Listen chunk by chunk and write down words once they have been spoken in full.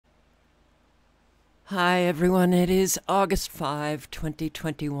Hi everyone, it is August 5,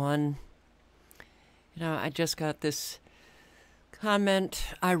 2021. I just got this comment.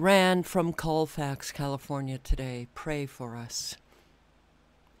 I ran from Colfax, California today. Pray for us.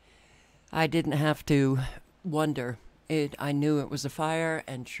 I didn't have to wonder. I knew it was a fire,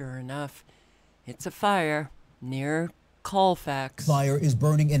 and sure enough, it's a fire near Colfax. Fire is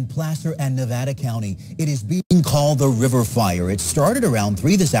burning in Placer and Nevada County. It is being called the River Fire. It started around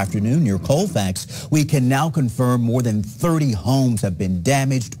 3 this afternoon near Colfax. We can now confirm more than 30 homes have been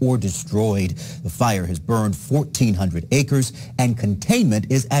damaged or destroyed. The fire has burned 1,400 acres and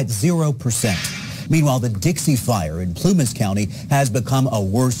containment is at 0%. Meanwhile, the Dixie fire in Plumas County has become a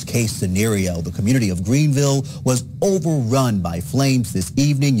worst-case scenario. The community of Greenville was overrun by flames this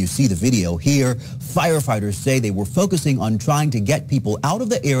evening. You see the video here. Firefighters say they were focusing on trying to get people out of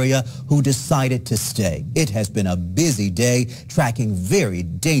the area who decided to stay. It has been a busy day, tracking very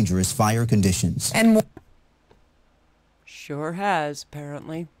dangerous fire conditions. And sure has,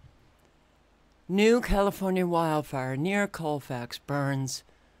 apparently. New California wildfire near Colfax burns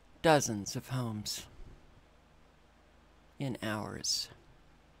dozens of homes in hours.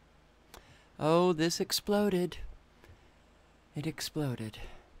 Oh, this exploded. It exploded.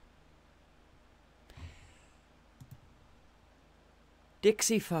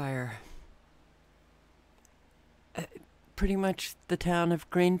 Dixie fire. Pretty much the town of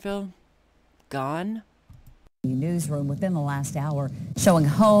Greenville gone. Newsroom within the last hour showing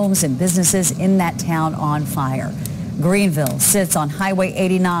homes and businesses in that town on fire. Greenville sits on Highway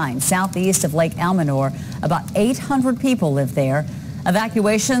 89, southeast of Lake Almanor. About 800 people live there.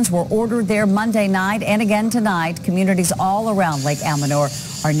 Evacuations were ordered there Monday night and again tonight. Communities all around Lake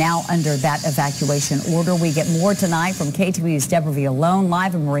Almanor are now under that evacuation order. We get more tonight from KTV's Deborah Villalone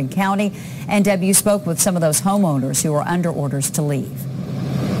live in Marin County. And Deb, you spoke with some of those homeowners who are under orders to leave.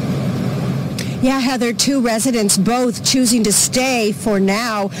 Yeah, Heather, 2 residents both choosing to stay for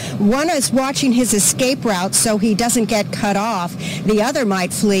now. One is watching his escape route so he doesn't get cut off. The other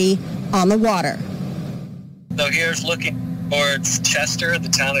might flee on the water. So here's looking towards Chester, the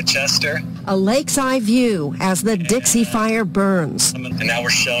town of Chester. A lake's eye view as the Dixie fire burns. And now we're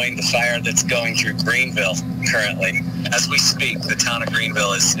showing the fire that's going through Greenville currently. As we speak, the town of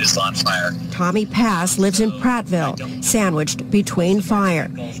Greenville is on fire. Tommy Pass lives in Prattville, sandwiched between fire.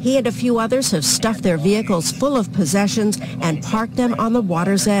 He and a few others have stuffed their vehicles full of possessions and parked them on the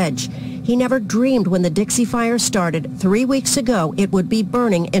water's edge. He never dreamed when the Dixie fire started 3 weeks ago it would be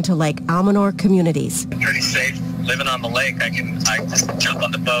burning into Lake Almanor communities. Pretty safe living on the lake. I just jump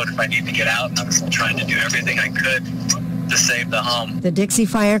on the boat if I need to get out. I was trying to do everything I could to save the home. The Dixie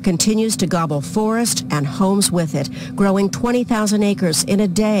fire continues to gobble forest and homes with it, growing 20,000 acres in a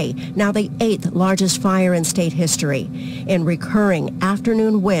day, now the 8th largest fire in state history. In recurring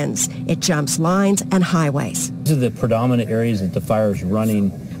afternoon winds, it jumps lines and highways. These are the predominant areas that the fire is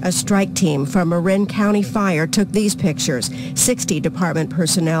running. A strike team from Marin County Fire took these pictures. 60 department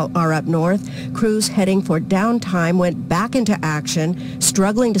personnel are up north. Crews heading for downtime went back into action,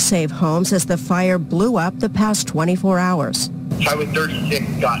 struggling to save homes as the fire blew up the past 24 hours. Highway 36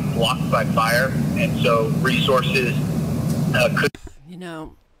 got blocked by fire, and so resources could...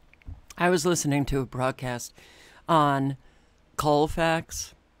 I was listening to a broadcast on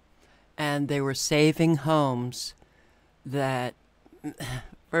Colfax, and they were saving homes that...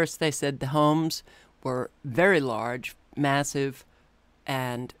 First, they said the homes were very large, massive,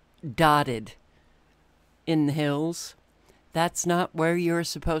 and dotted in the hills. That's not where you're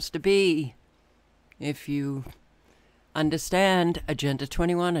supposed to be. If you understand Agenda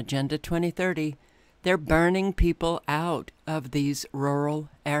 21, Agenda 2030, they're burning people out of these rural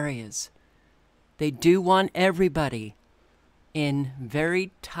areas. They do want everybody in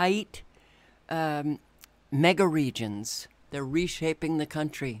very tight mega regions. They're reshaping the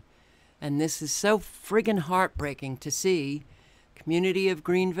country. And this is so friggin' heartbreaking to see. Community of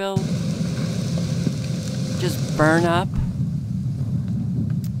Greenville just burn up.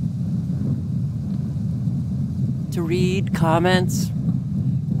 To read comments,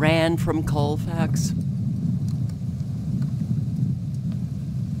 ran from Colfax.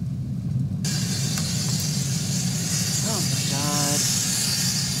 Oh my God.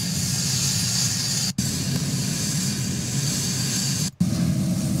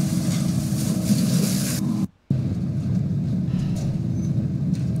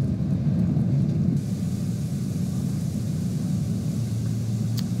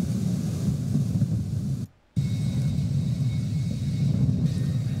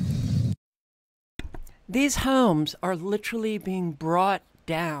 These homes are literally being brought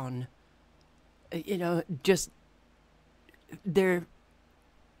down. Just they're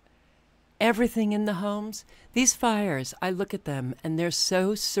everything in the homes. These fires, I look at them and they're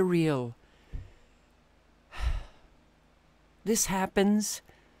so surreal. This happens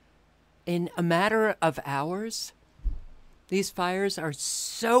in a matter of hours. These fires are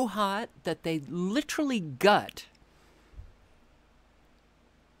so hot that they literally gut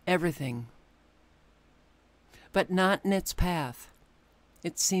everything, but not in its path.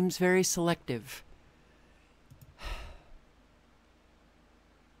 It seems very selective.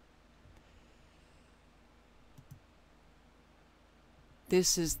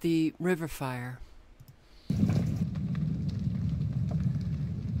 This is the river fire.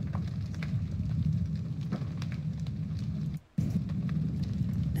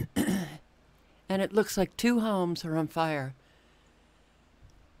 And it looks like 2 homes are on fire.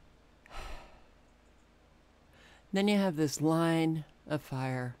 Then you have this line of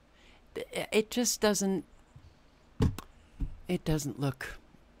fire. It just doesn't look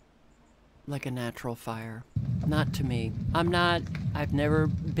like a natural fire. Not to me. I've never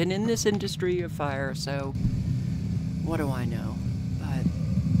been in this industry of fire, so what do I know? But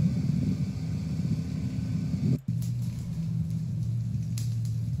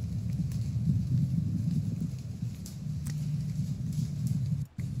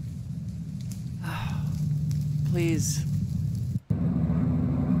please,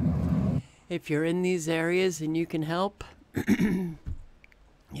 if you're in these areas and you can help, you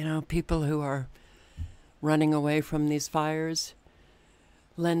know, people who are running away from these fires,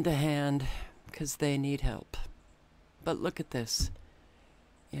 lend a hand because they need help. But look at this.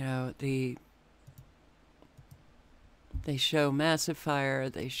 You know, they show massive fire,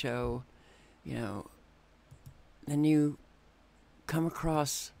 they show, you know, then you come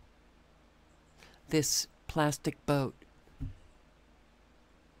across this plastic boat.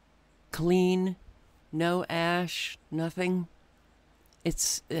 Clean, no ash, nothing.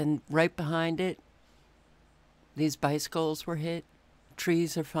 And right behind it, these bicycles were hit.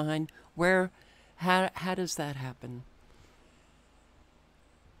 Trees are fine. How does that happen?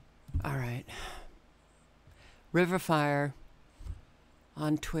 All right. River fire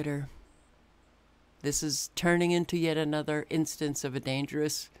on Twitter. This is turning into yet another instance of a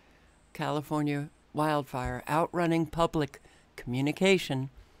dangerous California wildfire outrunning public communication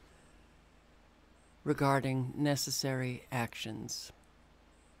regarding necessary actions.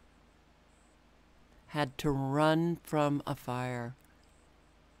 Had to run from a fire.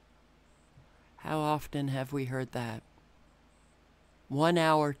 How often have we heard that? 1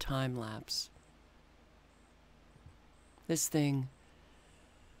 hour time lapse. This thing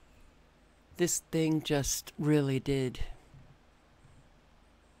just really did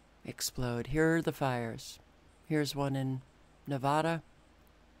explode. Here are the fires. Here's one in Nevada,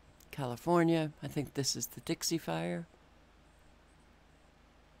 California. I think this is the Dixie fire.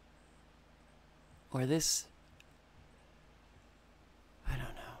 Or this, I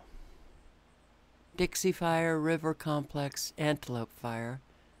don't know. Dixie fire, River Complex, Antelope fire,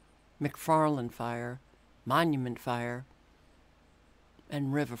 McFarland fire, Monument fire,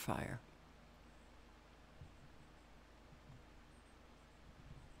 and River fire.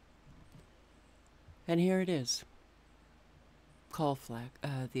 And here it is. Colfax,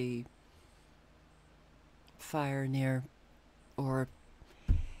 the fire near,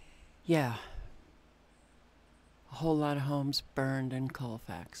 yeah, a whole lot of homes burned in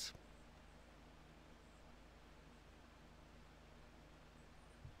Colfax.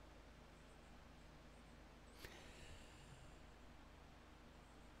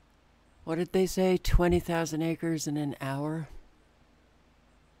 What did they say? 20,000 acres in an hour?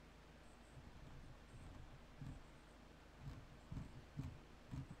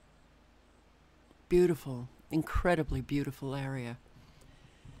 Beautiful, incredibly beautiful area.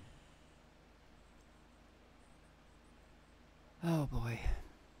 Oh boy.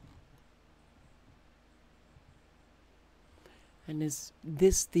 And is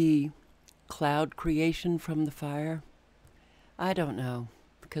this the cloud creation from the fire? I don't know,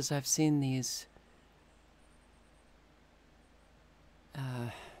 because I've seen these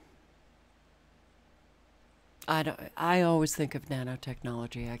I always think of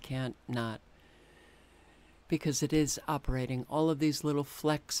nanotechnology. I can't not, because it is operating. All of these little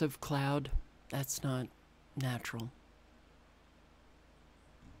flecks of cloud, that's not natural.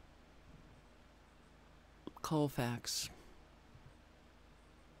 Colfax.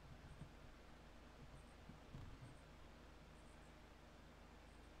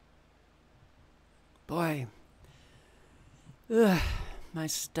 Boy, my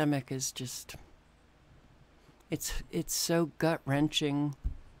stomach is just, it's so gut-wrenching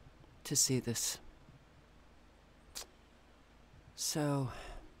to see this. So,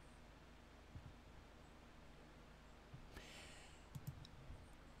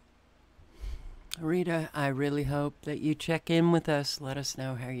 Rita, I really hope that you check in with us. Let us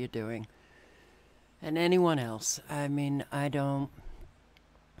know how you're doing. And anyone else. I mean, I'm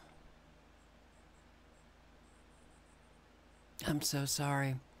so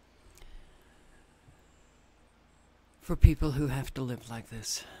sorry for people who have to live like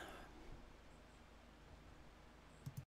this.